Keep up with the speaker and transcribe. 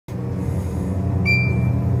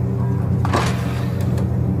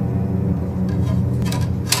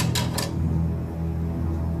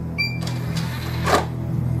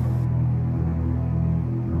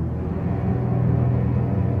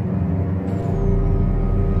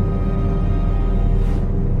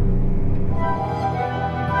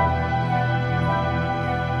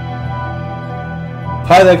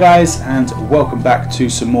Hi there guys, and welcome back to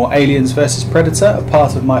some more Aliens vs Predator, a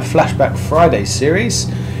part of my Flashback Fridays series.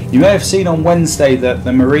 You may have seen on Wednesday that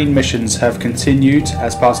the Marine missions have continued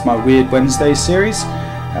as part of my Weird Wednesday series.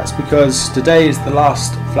 That's because today is the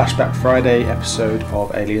last Flashback Friday episode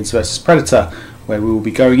of Aliens vs Predator, where we will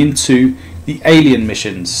be going into the alien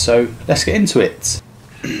missions. So let's get into it.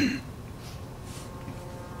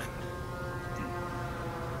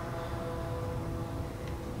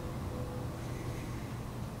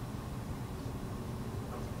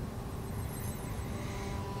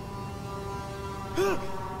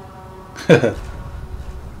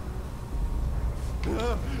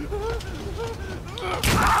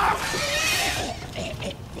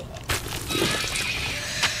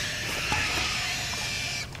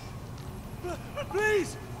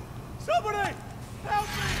 Please! Somebody! Help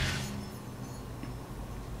me!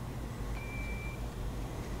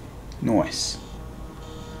 Nice.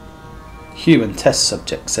 Human test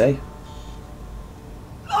subjects, eh?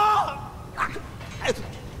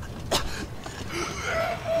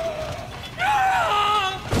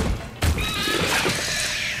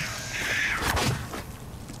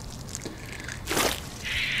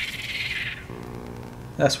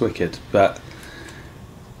 That's wicked, but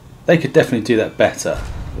they could definitely do that better,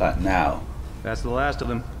 like now. That's the last of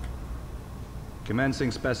them.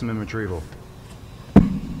 Commencing specimen retrieval.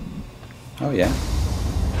 Oh yeah.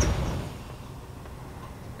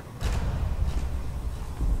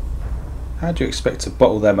 How do you expect to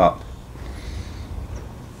bottle them up?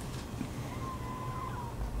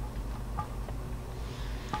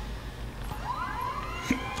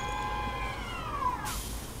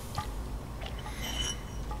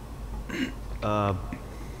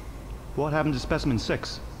 What happened to specimen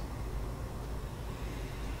 6?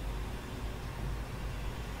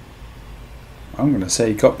 I'm going to say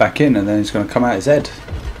he got back in and then he's going to come out his head.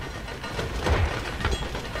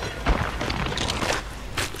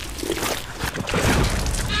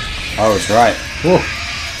 I was right. Whoa.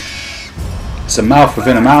 It's a mouth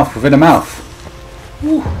within a mouth within a mouth.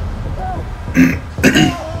 Woo.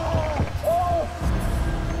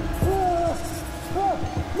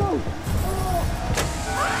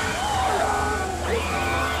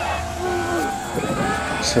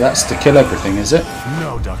 So that's to kill everything, is it?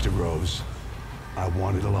 No, Dr. Rose. I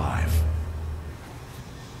want it alive.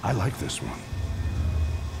 I like this one.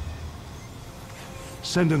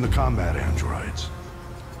 Send in the combat androids.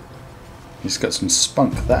 He's got some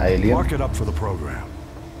spunk, that alien. Mark it up for the program.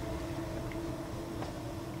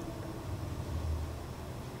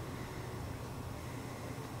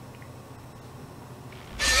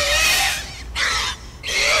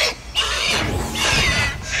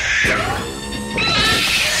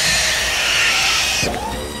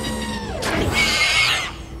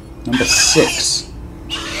 Number 6.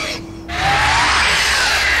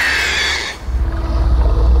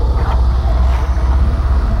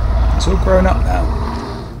 It's all grown up now.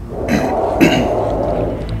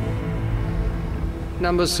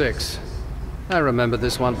 Number 6. I remember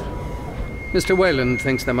this one. Mr. Wayland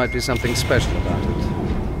thinks there might be something special about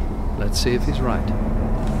it. Let's see if he's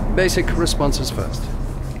right. Basic responses first.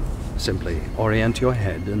 Simply orient your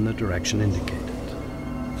head in the direction indicated.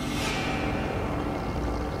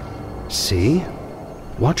 See?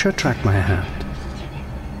 Watch her track my hand.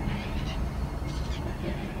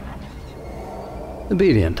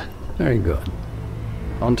 Obedient. Very good.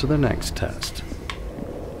 On to the next test.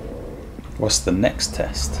 What's the next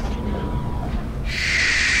test?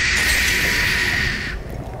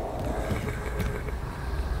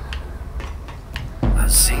 A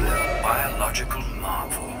xenobiological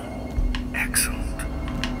marvel. Excellent.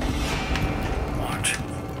 Watch.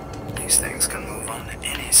 These things can move on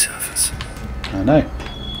any surface. I know.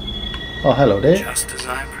 Oh, hello there. Just as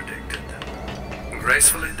I predicted.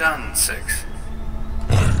 Gracefully done, 6.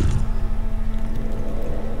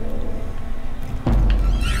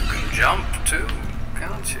 You can jump too,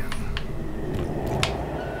 can't you?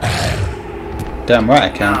 Damn right I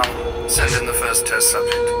can. Now, send in the first test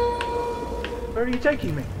subject. Where are you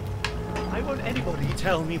taking me? I won't anybody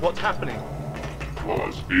tell me what's happening.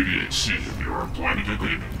 Clause 88C of your employment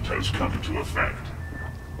agreement has come into effect.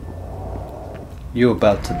 You're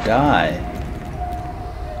about to die.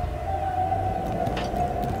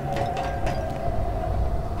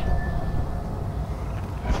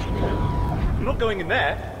 I'm not going in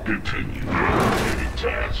there. Continue your remaining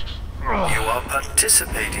tasks. You are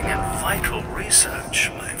participating in vital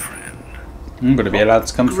research, my friend. I'm going to be allowed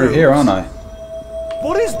to come through here, aren't I?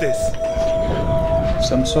 What is this?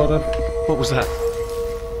 Some sort of... What was that?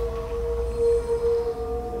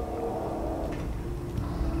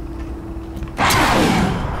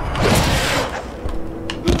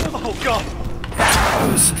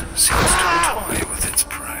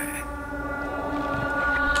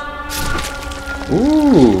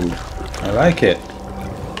 Ooh, I like it.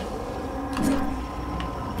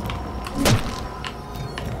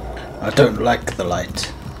 I don't like the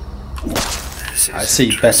light. I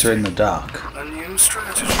see better in the dark. A new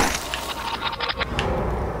strategy.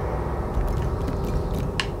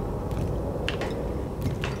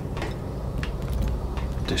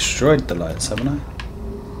 Destroyed the lights, haven't I?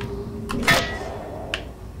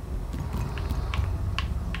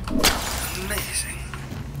 Amazing.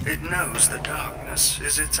 It knows the darkness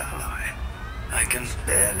is its ally. I can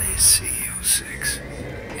barely see you, Six.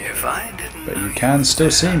 If I didn't But know you can still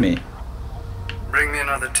were see there. me. Bring me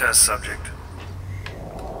another test subject.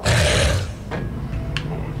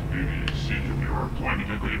 ADC of your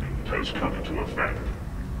employment agreement has come into effect.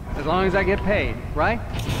 As long as I get paid, right?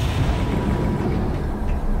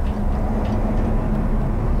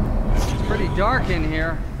 It's pretty dark in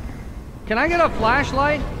here. Can I get a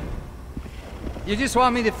flashlight? You just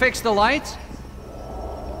want me to fix the lights?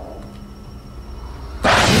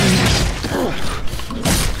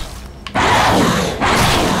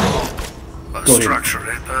 A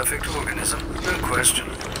structurally perfect organism, no question.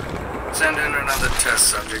 Send in another test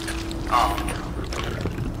subject. Armed.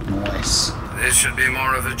 Nice. This should be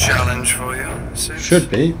more of a challenge for you, Six. Should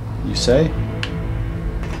be, you say?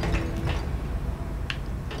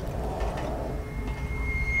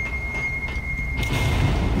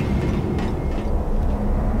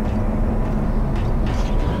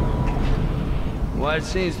 What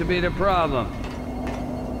seems to be the problem?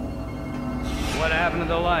 What happened to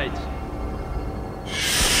the lights?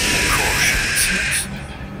 Caution, Six.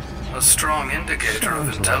 A strong indicator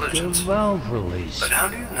of intelligence. Valve release. But how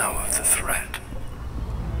do you know of the threat?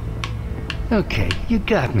 Okay, you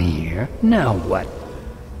got me here. Now what?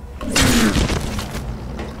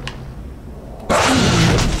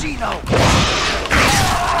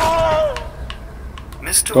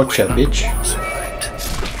 Mr. Gotcha, Wayland bitch. was right.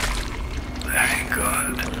 Very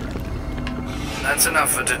good. That's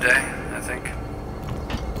enough for today, I think.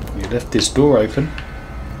 You left this door open.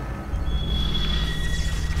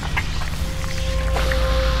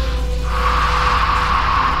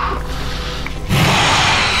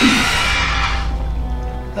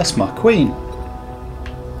 That's my queen.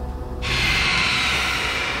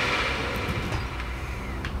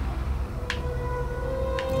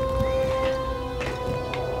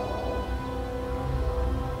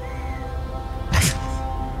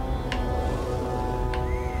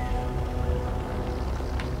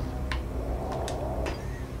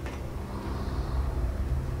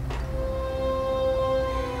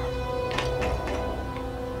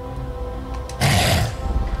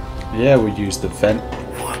 Yeah, we'll use the vent.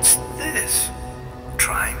 What's this?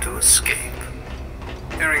 Trying to escape.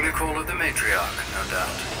 Hearing the call of the matriarch, no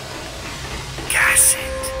doubt. Gas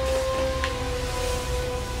it.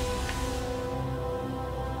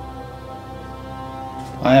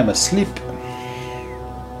 I am asleep.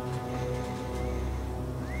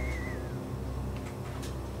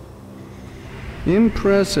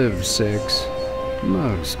 Impressive, Six.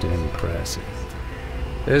 Most impressive.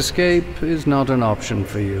 Escape is not an option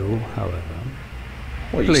for you, however.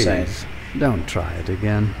 What are you saying? Please, don't try it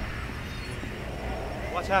again.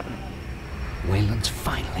 What's happening? Wayland's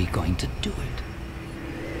finally going to do it.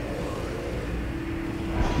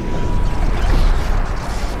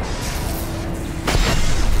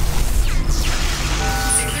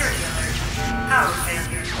 Security alert. Power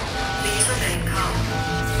failure. Please remain calm.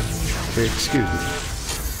 Excuse me.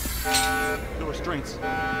 The restraints.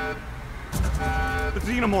 The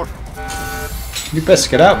xenomorph. You best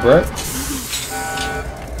get out, bro.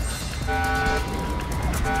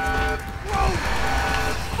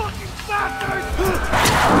 Fucking bastard!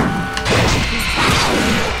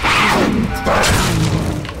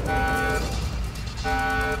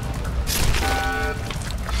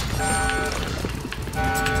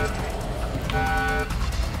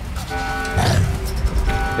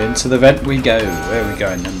 Into the vent we go. Where are we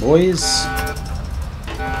going then, boys?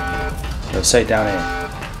 Let's say down here.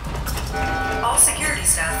 All security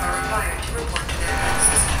staff are required to report to their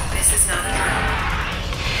posts. This is not a drill.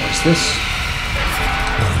 What's this?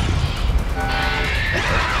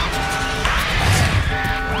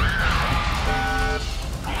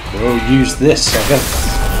 We'll use this, I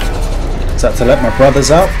guess. Is that to let my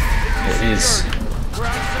brothers out? It is.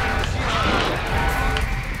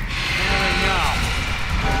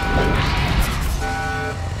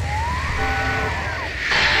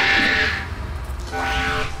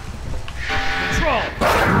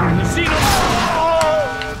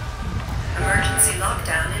 Emergency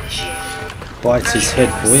lockdown initiated. Bite his head,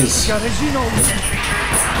 boys. Sentry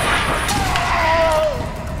turrets online.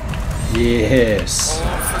 Yes.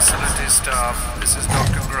 All facilities staff staff. This is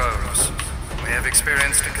Dr. Groves. We have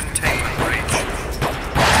experienced a containment breach.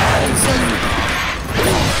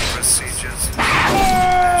 Procedures.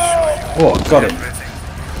 Oh, got him.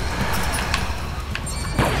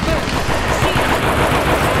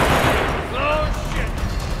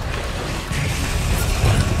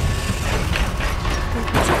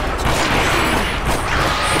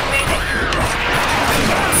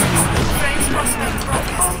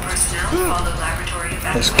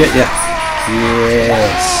 Let's get you.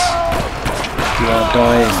 Yes. You are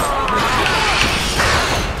dying.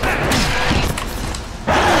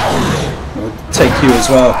 I'll take you as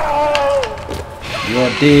well. You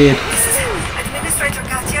are dead. This is Administrator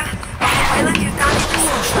Katya.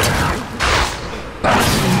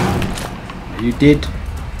 You did.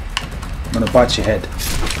 I'm gonna bite your head.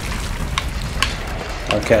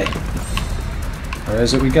 Okay. Where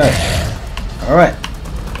is it we go? Alright.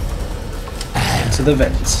 Into the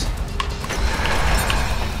vents.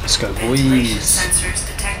 Let's go, boys. Sensors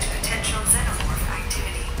detect potential xenomorph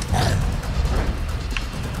activity.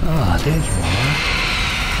 Ah, there you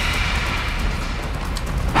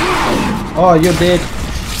are. Oh, you're dead.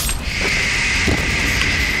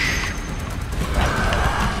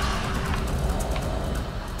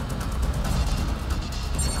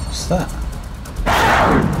 What's that?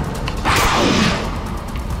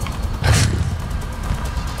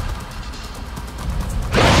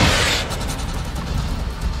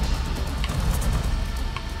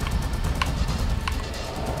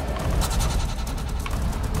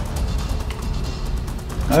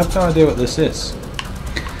 I have no idea what this is.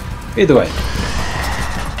 Either way.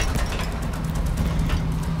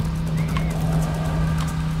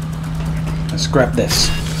 Let's grab this.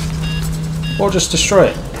 Or just destroy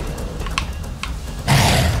it.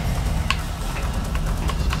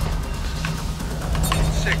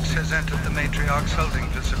 Six has entered the Matriarch's holding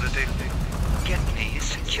facility. Get me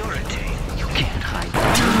security. You can't hide.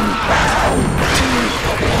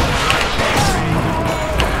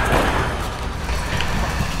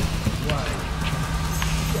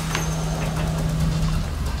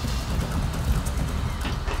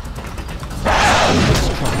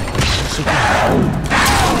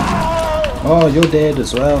 Oh, you're dead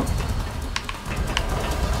as well.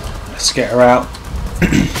 Let's get her out.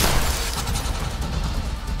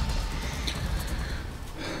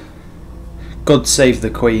 God save the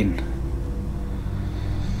Queen.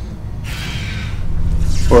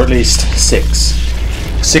 Or at least six.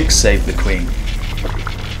 Six save the Queen.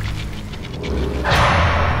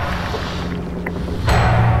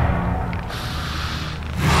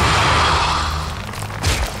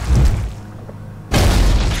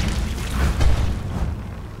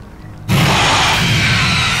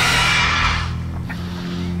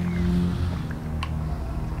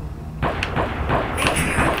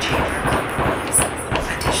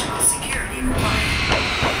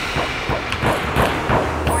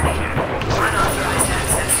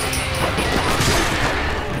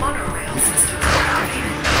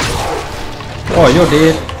 Oh, you're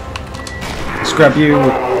dead. Let's grab you.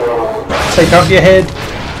 Take out your head.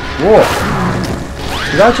 Whoa.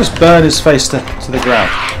 Did I just burn his face to the ground?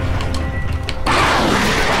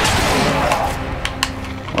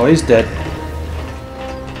 Oh, he's dead.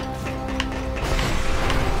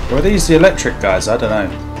 Or are these the electric guys? I don't know.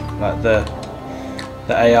 Like the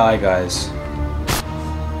AI guys.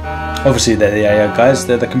 Obviously they're the AI guys,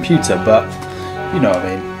 they're the computer, but you know what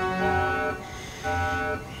I mean.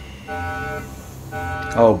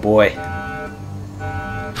 Oh boy.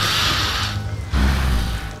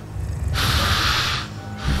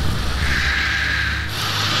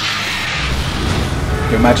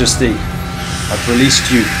 Your Majesty, I've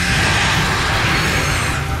released you.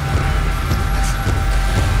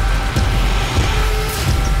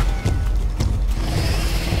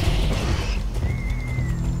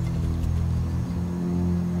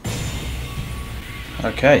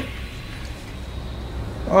 Okay.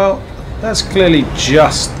 Well, that's clearly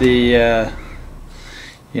just the,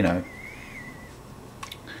 you know,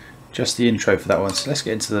 just the intro for that one. So let's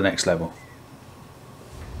get into the next level.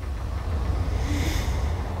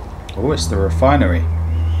 Oh, it's the refinery,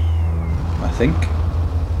 I think.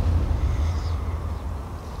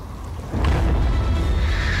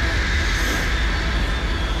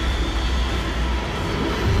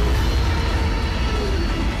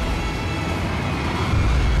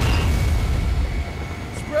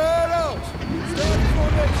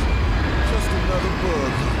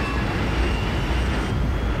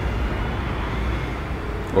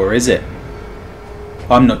 Or is it?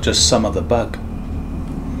 I'm not just some other bug.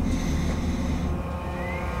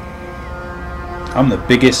 I'm the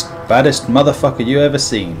biggest, baddest motherfucker you ever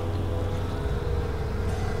seen.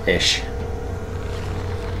 Ish.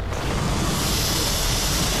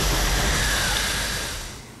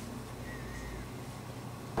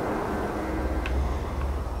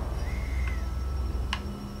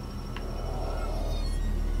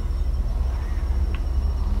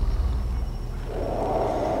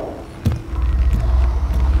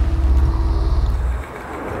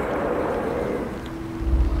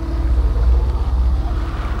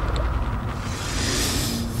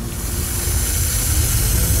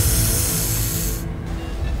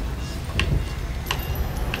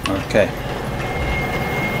 Okay.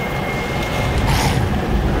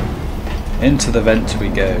 Into the vent we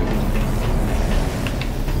go.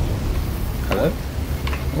 Hello?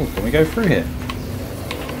 Oh, can we go through here?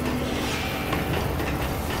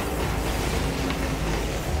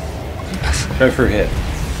 Go through here.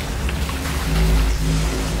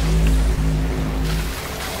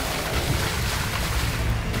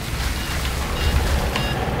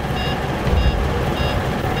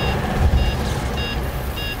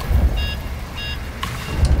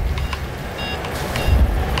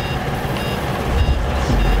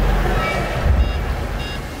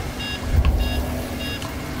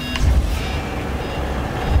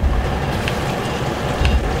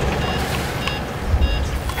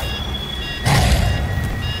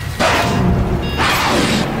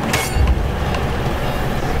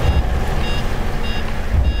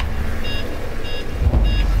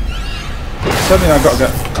 Something I've got to go.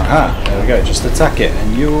 Aha, there we go. Just attack it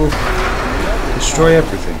and you'll destroy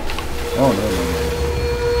everything. Oh no, no, no.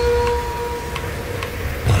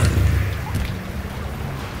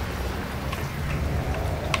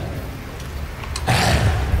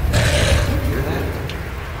 Hear that?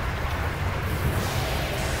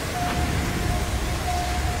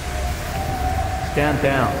 Stand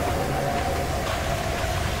down.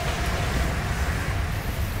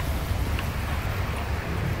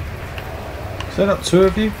 Is that up two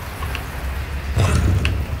of you?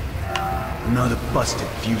 Another busted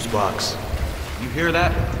fuse box. You hear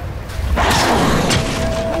that?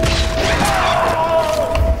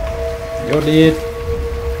 You're dead.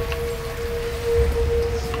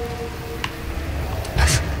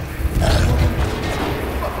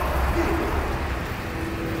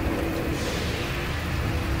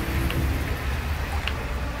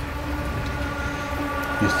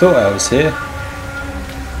 You thought I was here?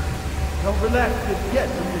 Don't relax just yet,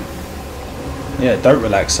 please. Yeah, don't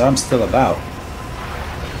relax. I'm still about.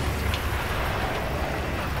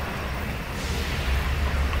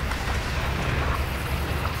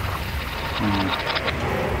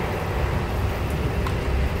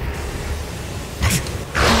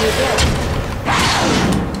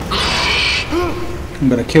 I'm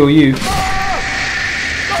gonna kill you.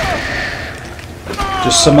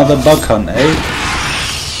 Just some other bug hunt, eh?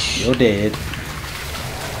 You're dead.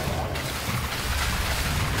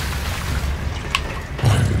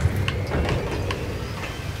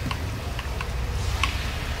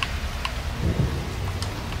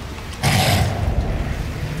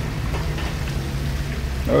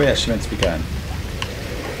 Oh yeah, she meant to be going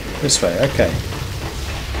this way, okay.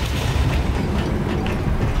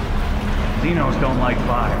 Xenos don't like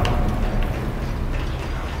fire.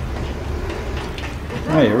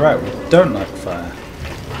 Oh, you're right, we don't like fire.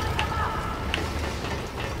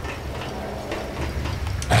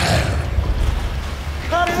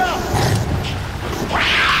 Cut it up!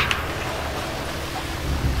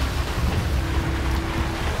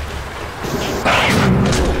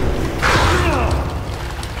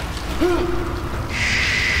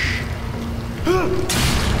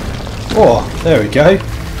 Oh, there we go.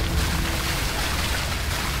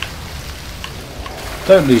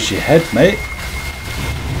 Don't lose your head, mate.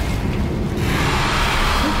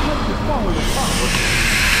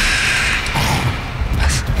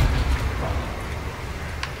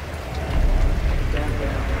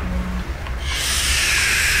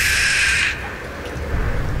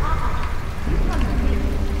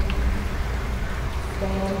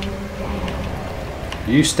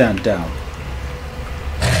 You stand down.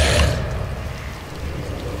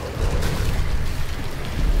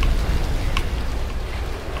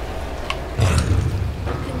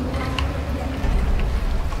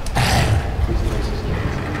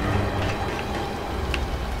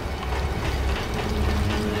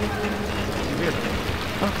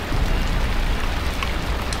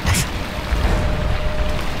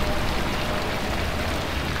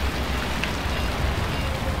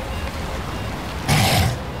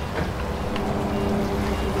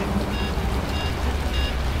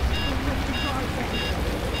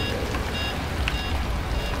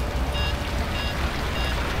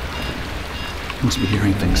 Must be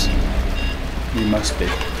hearing things. You must be.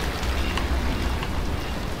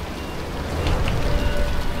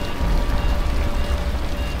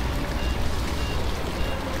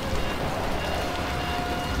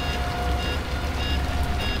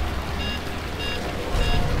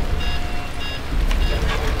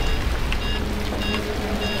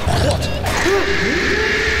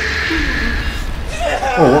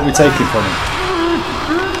 Oh, what are we taking from him?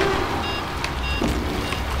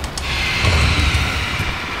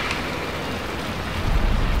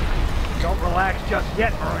 Don't relax just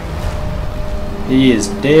yet, Marine. He is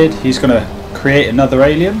dead. He's going to create another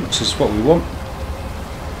alien, which is what we want.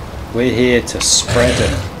 We're here to spread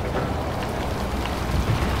and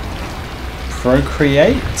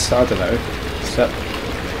procreate? I don't know. Is that...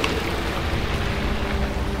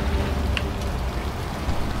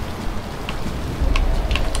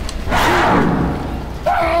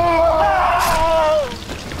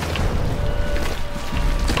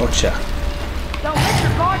 Gotcha. Don't let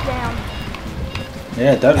your guard down.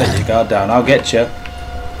 Yeah, don't let your guard down. I'll get you.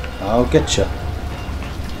 I'll get you.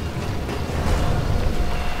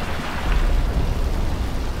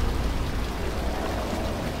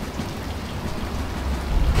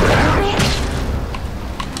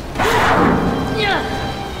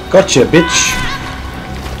 Gotcha, bitch.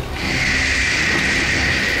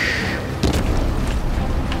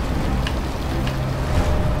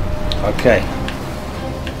 Okay.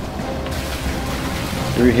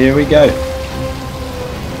 Through here we go.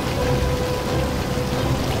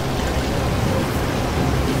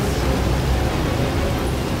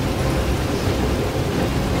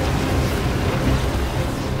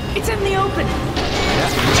 It's in the open.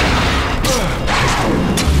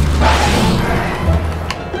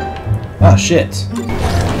 Ah, shit.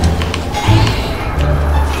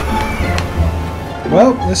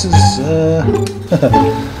 Well, this is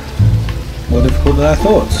more difficult than I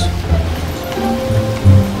thought.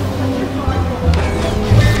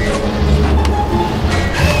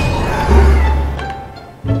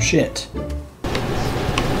 Shit.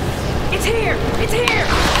 It's here! It's here!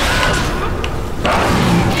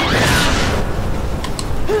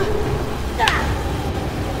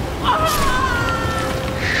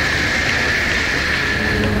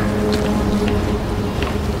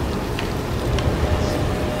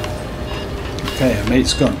 Okay, our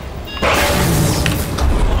mate's gone.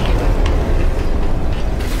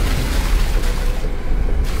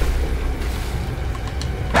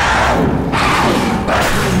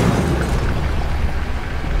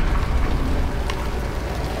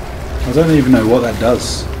 I don't even know what that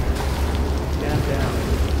does. Stand down.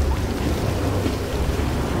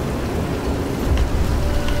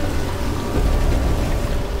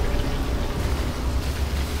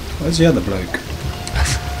 Where's the other bloke?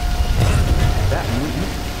 That mutant?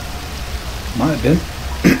 Might have been.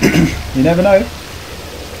 You never know.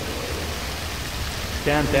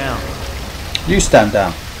 Stand down. You stand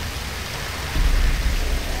down.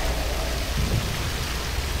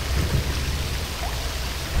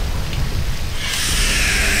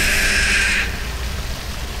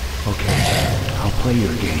 Okay, I'll play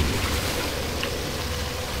your game.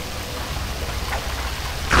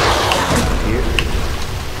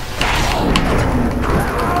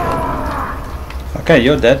 Okay,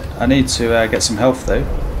 you're dead. I need to get some health though.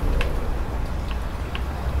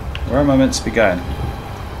 Where am I meant to be going?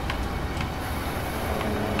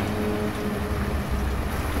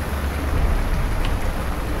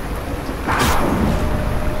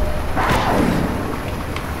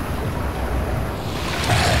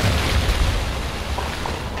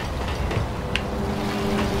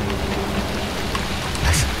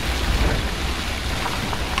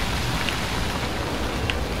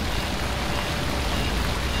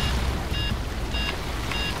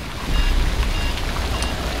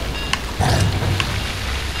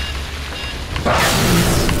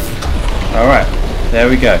 Alright, there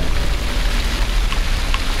we go.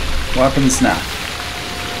 What happens now?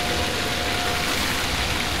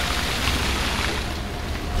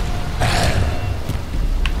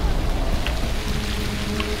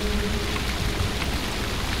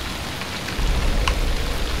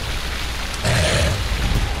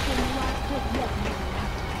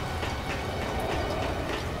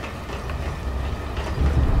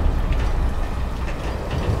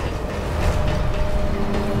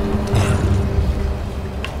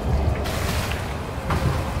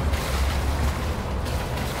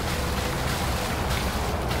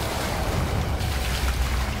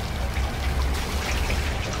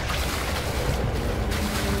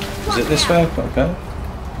 Is it this way? Okay.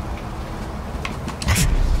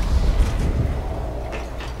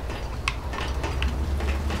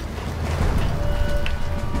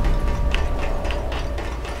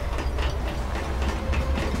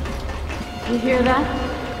 You hear that?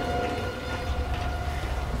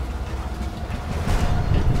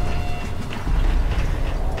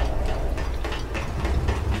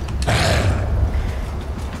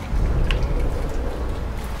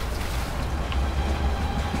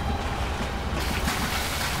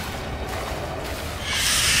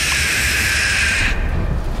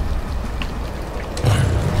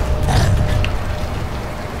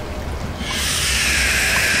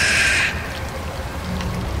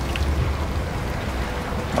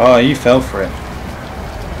 Oh, you fell for it.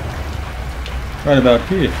 Right about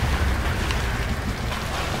here.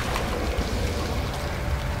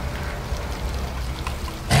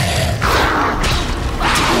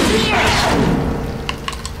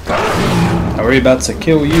 Are we about to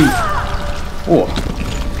kill you? Oh.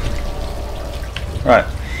 Right.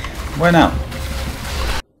 Where now?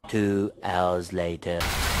 2 hours later.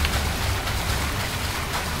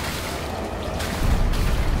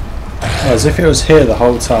 Oh, as if it was here the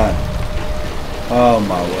whole time. Oh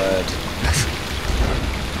my word.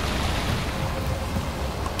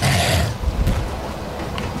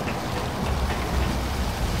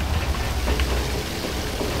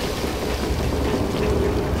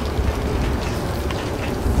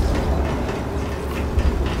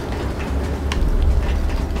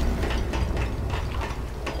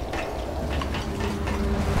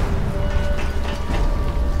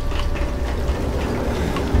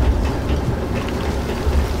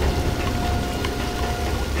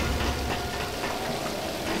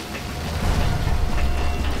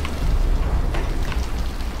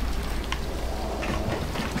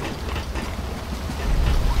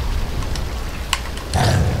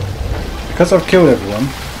 Because I've killed everyone,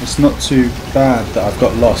 it's not too bad that I've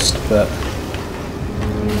got lost, but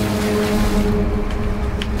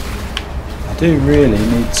I do really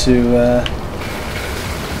need to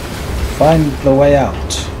find the way out.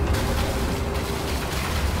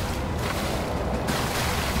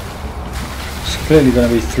 It's clearly going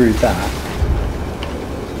to be through that,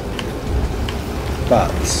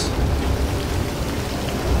 but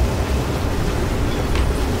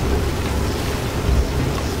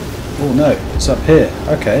oh no, it's up here.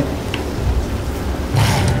 Okay.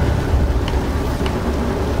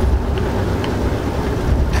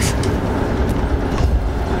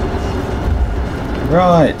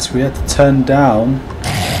 Right, we had to turn down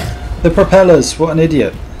the propellers. What an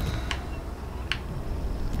idiot.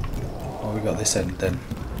 Oh, we got this end then.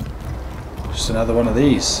 Just another one of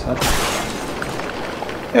these.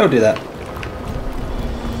 It'll do that.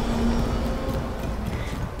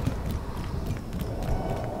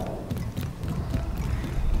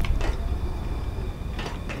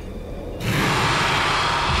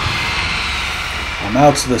 I'm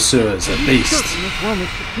out of the sewers at least. This room is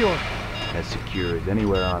secure. As secure as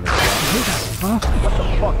anywhere on this Huh? Shut the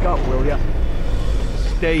fuck up, will ya?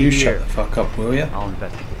 Stay You here. shut the fuck up, will ya? I'll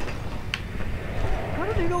investigate. How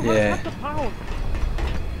do they know Yeah. how to cut the power?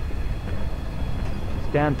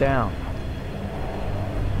 Stand down.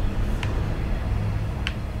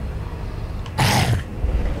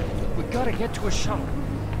 We gotta get to a shuttle.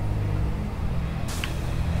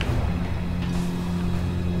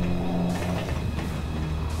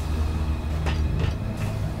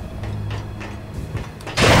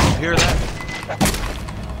 Hear that?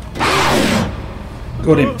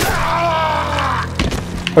 Got him.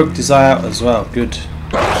 Poked his eye out as well. Good.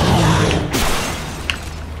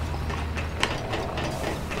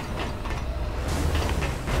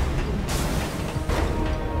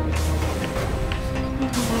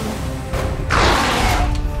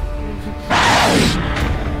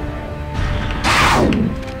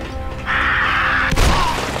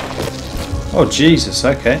 Oh Jesus,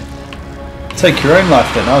 okay. Take your own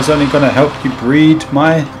life then. I was only going to help you breed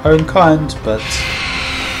my own kind, but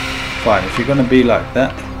fine, if you're going to be like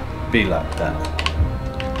that, be like that.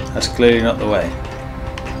 That's clearly not the way.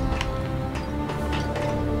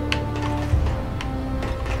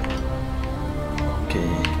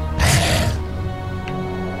 Okay.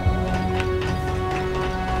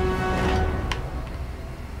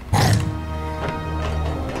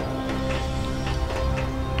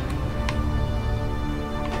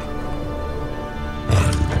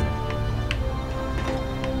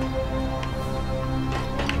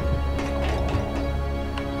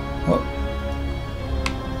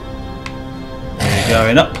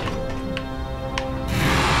 Going up.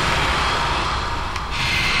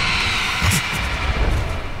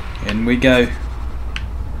 In we go.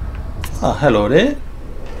 Oh, hello there.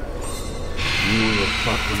 Knew we were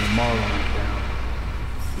fucked when the Marlin went down.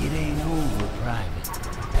 It ain't over, Private.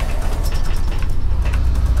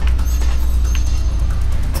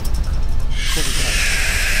 What was that?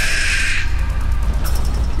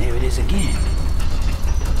 There it is again.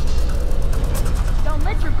 Don't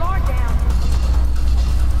let your guard down.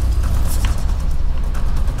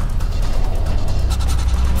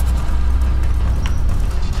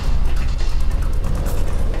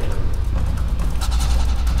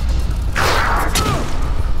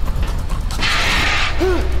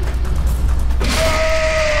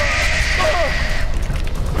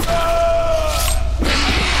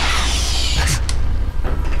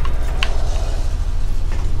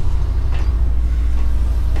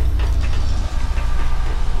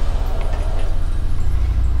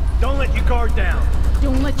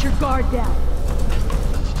 guard down.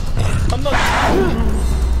 I'm not...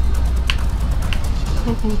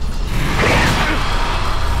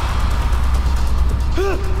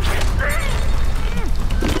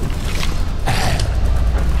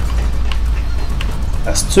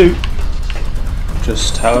 That's 2.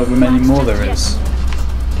 Just however many more there is.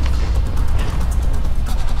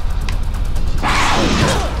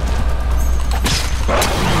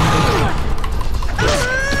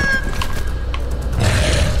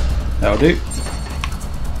 That'll do.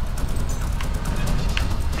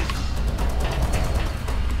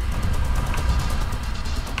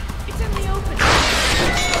 It's in the open.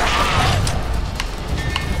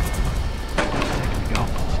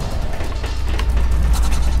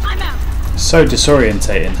 I'm out. So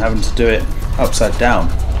disorientating having to do it upside down.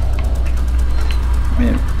 I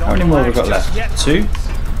mean, how many more have we got left? 2?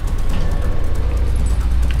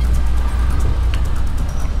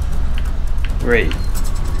 Three.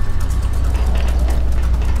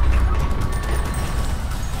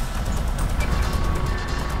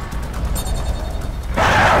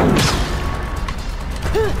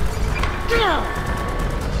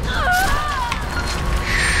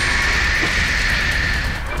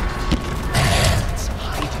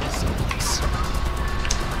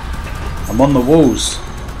 I'm on the walls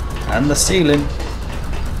and the ceiling.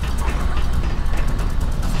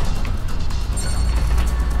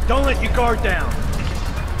 Don't let your guard down.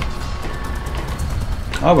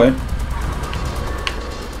 I won't.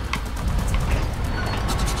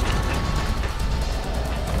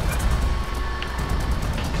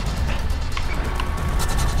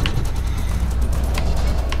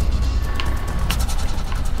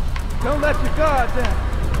 Don't let your guard down.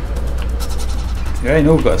 You ain't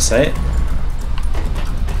all got to say it.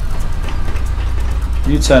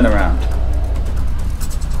 You turn around.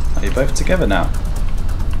 Are you both together now?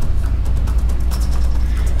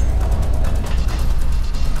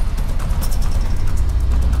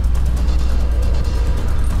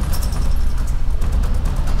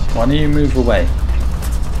 Why don't you move away?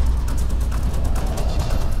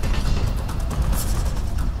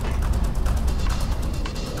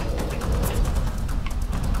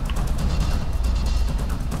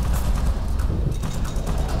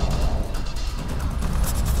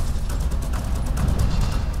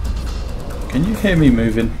 Can you hear me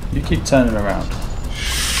moving? You keep turning around.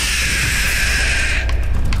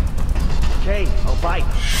 Okay, I'll bite.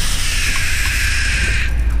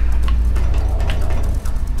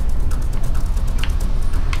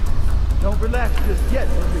 Don't relax just yet,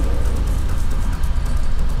 baby.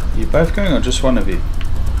 Are you both going or just one of you?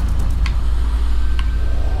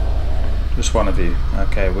 Just one of you.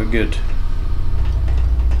 Okay, we're good.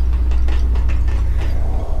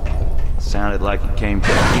 Sounded like it came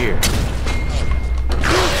from here.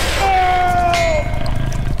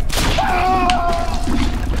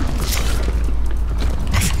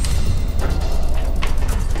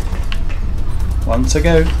 One to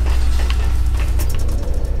go.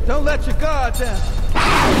 Don't let your guard down.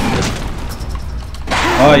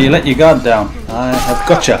 Oh, you let your guard down. I have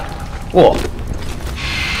gotcha. What?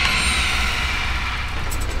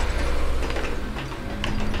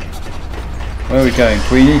 Where are we going,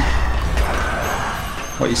 Queenie?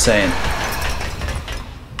 What are you saying?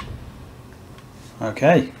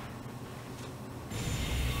 Okay.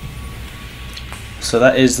 So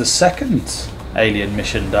that is the second alien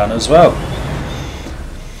mission done as well.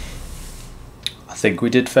 I think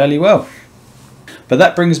we did fairly well. But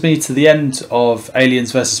that brings me to the end of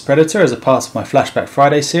Aliens vs Predator as a part of my Flashback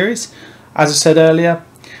Friday series. As I said earlier,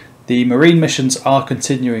 the Marine missions are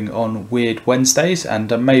continuing on Weird Wednesdays,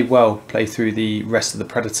 and I may well play through the rest of the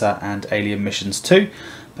Predator and Alien missions too.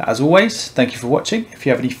 But as always, thank you for watching. If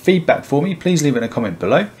you have any feedback for me, please leave it in a comment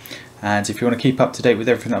below. And if you want to keep up to date with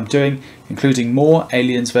everything that I'm doing, including more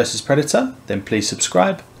Aliens vs Predator, then please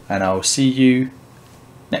subscribe, and I'll see you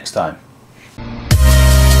next time.